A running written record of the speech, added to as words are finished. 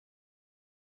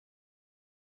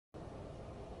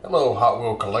Hello Hot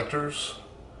Wheel collectors.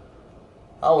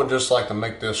 I would just like to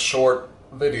make this short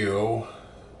video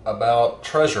about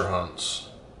treasure hunts.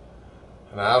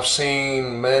 And I've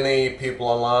seen many people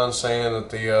online saying that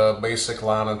the basic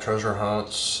line of treasure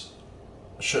hunts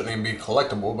shouldn't even be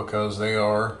collectible because they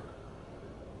are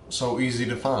so easy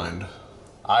to find.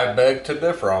 I beg to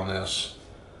differ on this.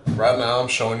 Right now I'm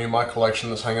showing you my collection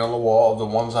that's hanging on the wall of the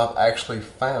ones I've actually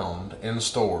found in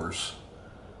stores.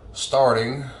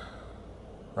 Starting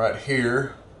right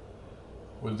here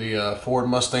with the Ford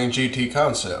Mustang GT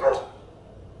concept.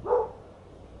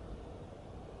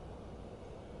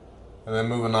 And then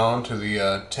moving on to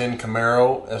the 10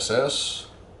 Camaro SS,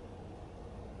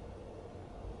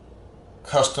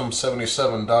 Custom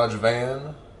 77 Dodge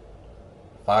van,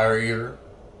 Fire Eater,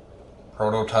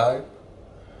 Prototype.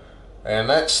 And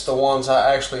that's the ones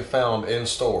I actually found in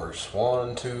stores.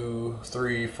 1, 2,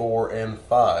 3, 4, and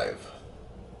 5.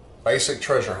 Basic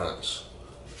treasure hunts.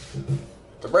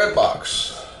 The bread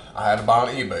box I had to buy on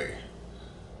eBay.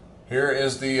 Here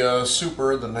is the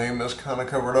Super, the name is kind of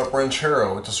covered up,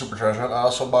 Ranchero. It's a super treasure hunt. I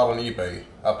also bought on eBay.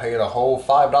 I paid a whole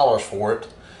 $5 for it,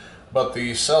 but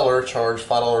the seller charged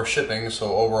 $5 shipping,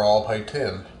 so overall I paid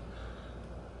 $10.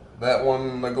 That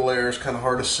one, the glare is kind of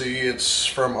hard to see. It's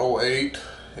from '08.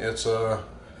 It's a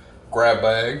grab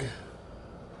bag.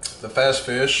 The Fast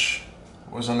Fish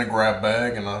was in the grab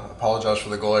bag, and I apologize for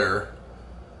the glare.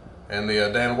 And the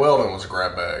Dan Weldon was a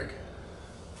grab bag.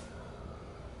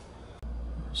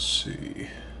 Let's see.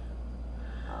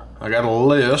 I got a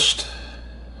list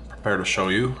prepared to show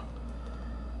you.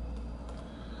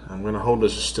 I'm going to hold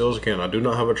this as still as I can. I do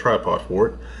not have a tripod for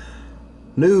it.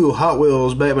 New Hot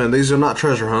Wheels Batman. These are not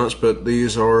treasure hunts, but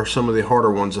these are some of the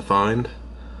harder ones to find.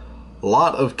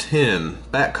 Lot of 10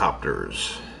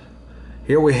 Batcopters.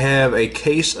 Here we have a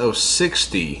case of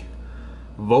 60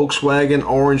 Volkswagen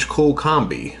Orange Cool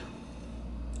Combi.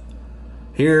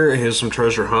 Here is some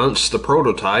treasure hunts. The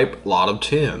Prototype, lot of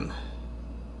 10.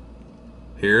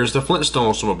 Here's the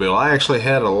Flintstones mobile. I actually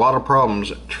had a lot of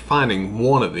problems finding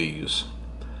one of these.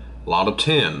 Lot of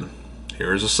 10.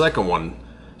 Here's the second one.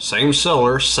 Same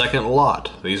seller, second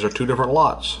lot. These are two different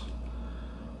lots.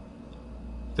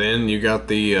 Then you got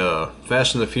the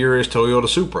Fast and the Furious Toyota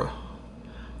Supra,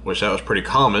 which that was pretty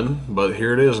common, but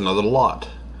here it is, another lot.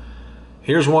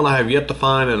 Here's one I have yet to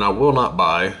find and I will not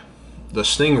buy. The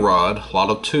Sting Rod, lot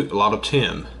of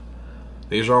 10.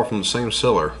 These are all from the same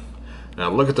seller. Now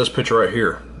look at this picture right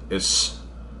here. It's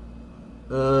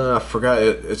I forgot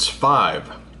it's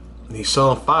 5. He's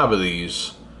selling 5 of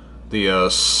these. The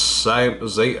Zymac,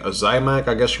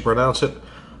 I guess you pronounce it.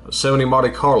 70 Monte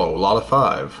Carlo, lot of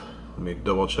 5. Let me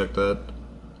double check that.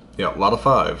 Yeah, lot of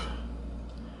 5.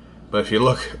 But if you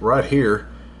look right here,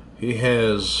 he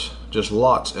has just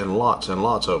lots and lots and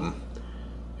lots of them.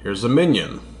 Here's the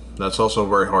Minion. That's also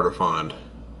very hard to find.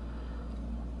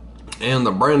 And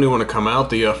the brand new one to come out,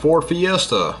 the Ford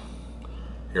Fiesta.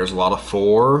 Here's a lot of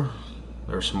 4.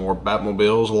 There's some more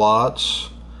Batmobiles, lots.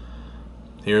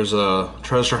 Here's a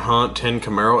treasure hunt 10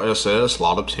 Camaro SS,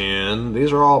 lot of 10.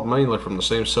 These are all mainly from the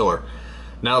same seller.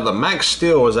 Now the Max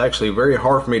Steel is actually very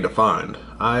hard for me to find.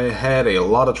 I had a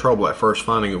lot of trouble at first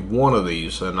finding one of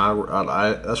these, and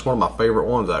that's one of my favorite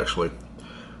ones actually.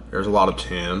 There's a lot of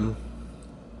 10.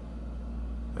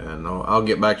 And I'll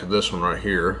get back to this one right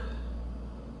here.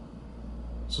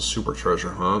 It's a super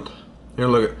treasure hunt. Here,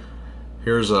 look at,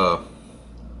 here's a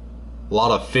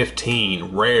lot of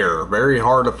 15, rare, very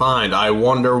hard to find. I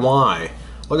wonder why.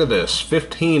 Look at this,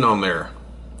 15 on there,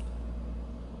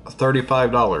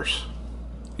 $35.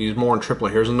 He's more in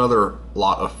AAA. Here's another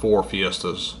lot of 4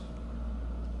 Fiestas.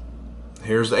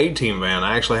 Here's the A-Team van.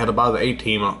 I actually had to buy the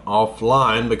A-Team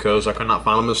offline because I could not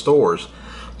find them in stores.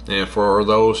 And for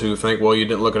those who think, well, you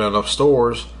didn't look at enough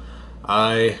stores,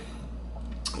 I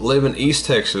live in East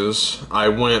Texas. I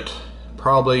went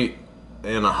probably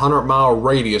in a 100-mile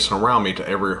radius around me to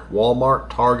every Walmart,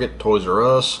 Target, Toys R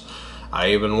Us. I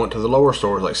even went to the lower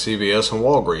stores like CVS and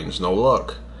Walgreens. No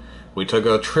luck. We took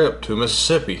a trip to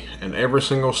Mississippi, and every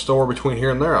single store between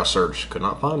here and there I searched. Could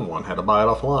not find one. Had to buy it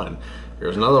offline.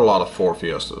 Here's another lot of 4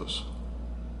 Fiestas.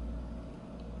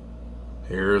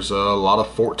 Here's a lot of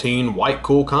 14 White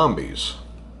Cool Combis.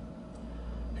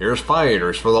 Here's Fire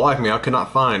Eaters. For the life of me, I could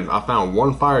not find. I found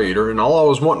 1 Fire Eater, and all I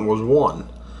was wanting was 1.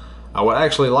 I would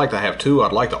actually like to have 2.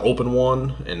 I'd like to open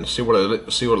one and see what it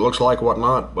looks like,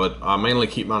 whatnot. But I mainly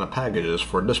keep mine in packages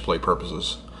for display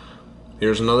purposes.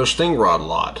 Here's another Sting Rod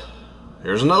lot.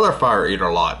 Here's another Fire Eater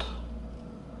lot.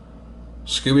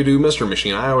 Scooby-Doo Mystery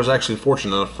Machine. I was actually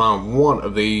fortunate to find 1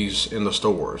 of these in the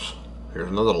stores. Here's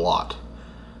another lot.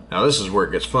 Now this is where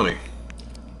it gets funny.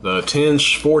 The 10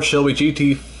 Ford Shelby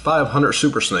GT 500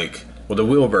 Super Snake. with the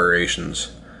wheel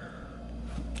variations.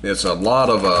 It's a lot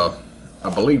of, I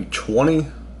believe 20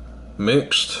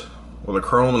 mixed with the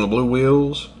chrome and the blue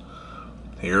wheels.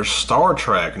 Here's Star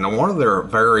Trek. No wonder they're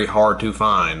very hard to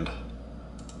find.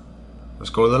 Let's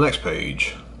go to the next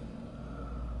page.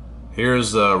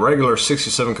 Here's the regular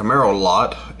 67 Camaro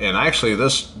lot, and actually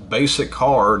this basic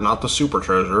car, not the Super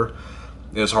Treasure,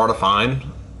 is hard to find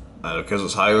because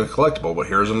it's highly collectible. But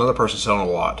here's another person selling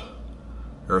a lot.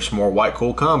 There's some more white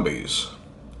cool combis.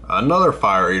 Another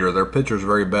Fire Eater. Their picture's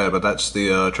very bad, but that's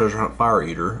the Treasure Hunt Fire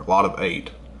Eater, a lot of 8.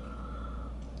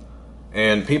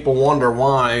 And people wonder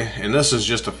why, and this is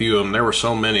just a few of them. There were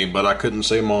so many, but I couldn't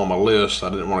say them all on my list. I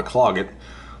didn't want to clog it.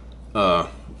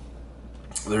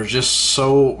 There's just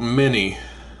so many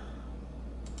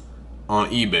on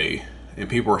eBay, and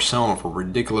people are selling them for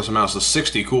ridiculous amounts. The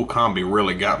 60 cool combi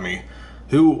really got me.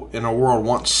 Who in the world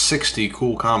wants 60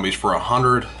 cool combis for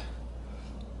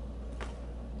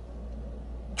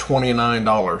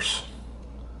 $129?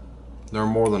 They're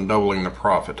more than doubling the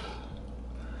profit.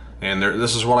 And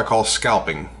this is what I call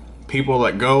scalping. People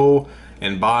that go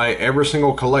and buy every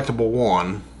single collectible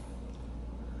one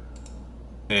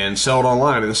and sell it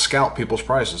online and scalp people's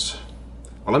prices.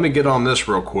 Well, let me get on this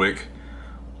real quick.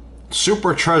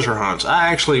 Super treasure hunts. I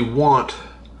actually want...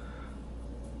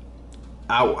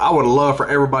 I would love for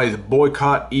everybody to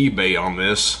boycott eBay on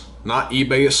this. Not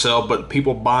eBay itself, but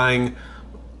people buying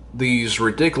these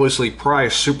ridiculously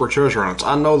priced super treasure hunts.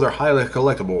 I know they're highly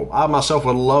collectible. I myself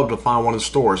would love to find one in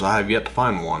stores. I have yet to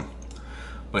find one.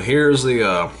 But here's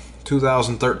the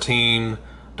 2013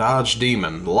 Dodge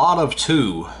Demon. Lot of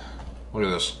 2. Look at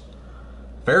this.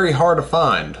 Very hard to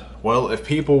find. Well, if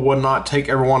people would not take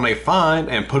every one they find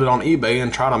and put it on eBay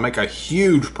and try to make a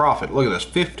huge profit. Look at this,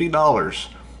 $50.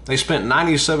 They spent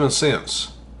 97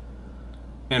 cents.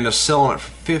 And they're selling it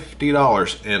for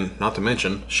 $50, and not to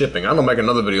mention shipping. I'm gonna make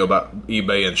another video about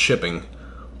eBay and shipping.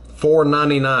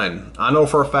 $4.99. I know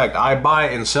for a fact I buy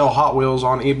and sell Hot Wheels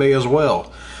on eBay as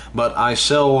well, but I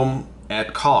sell them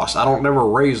at cost. I don't never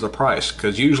raise the price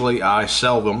because usually I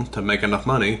sell them to make enough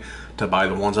money to buy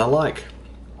the ones I like.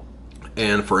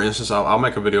 And for instance, I'll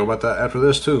make a video about that after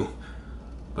this too.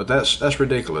 But that's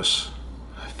ridiculous.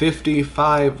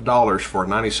 $55 for a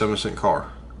 97-cent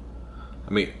car.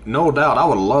 I mean, no doubt I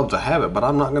would love to have it, but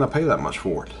I'm not going to pay that much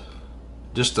for it.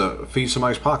 Just to feed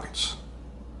somebody's pockets.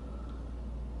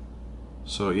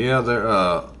 So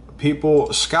yeah,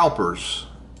 people, scalpers,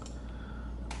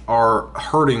 are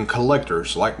hurting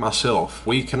collectors like myself.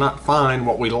 We cannot find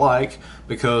what we like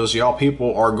because y'all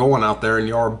people are going out there and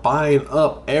y'all are buying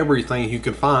up everything you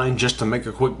can find just to make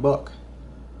a quick buck.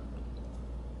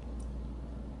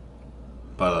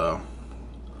 But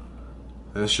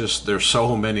it's just, there's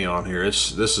so many on here.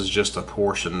 This is just a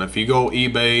portion. If you go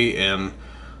eBay and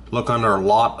look under a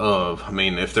lot of, I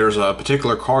mean, if there's a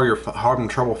particular car you're having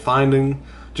trouble finding,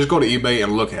 just go to eBay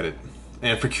and look at it.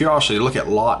 And for curiosity, look at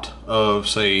lot of,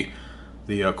 say,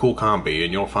 the cool combi,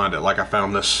 and you'll find it. Like I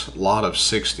found this lot of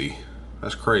 60.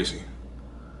 That's crazy.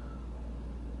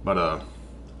 But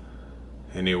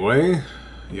anyway,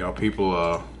 y'all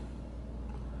people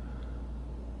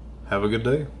have a good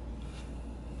day.